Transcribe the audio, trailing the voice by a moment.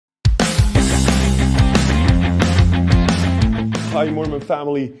Hi Moerman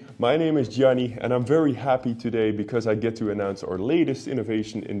family, my name is Gianni and I'm very happy today because I get to announce our latest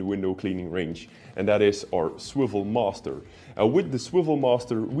innovation in the window cleaning range, and that is our SwivelMaster. With the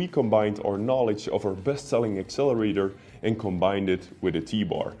SwivelMaster we combined our knowledge of our best-selling Excelerator and combined it with a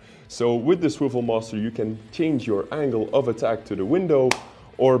T-bar. So with the SwivelMaster you can change your angle of attack to the window,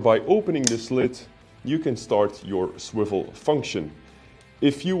 or by opening the slit you can start your swivel function.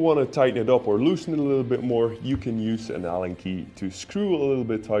 If you want to tighten it up or loosen it a little bit more, you can use an Allen key to screw a little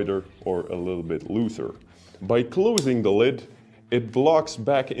bit tighter or a little bit looser. By closing the lid, it locks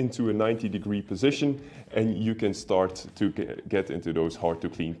back into a 90-degree position and you can start to get into those hard to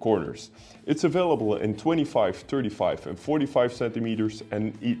clean corners. It's available in 25, 35 and 45 centimeters,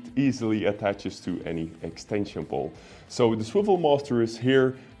 and it easily attaches to any extension pole. So the SwivelMaster is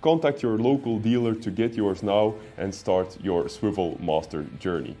here. Contact your local dealer to get yours now and start your SwivelMaster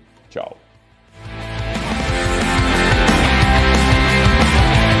journey. Ciao.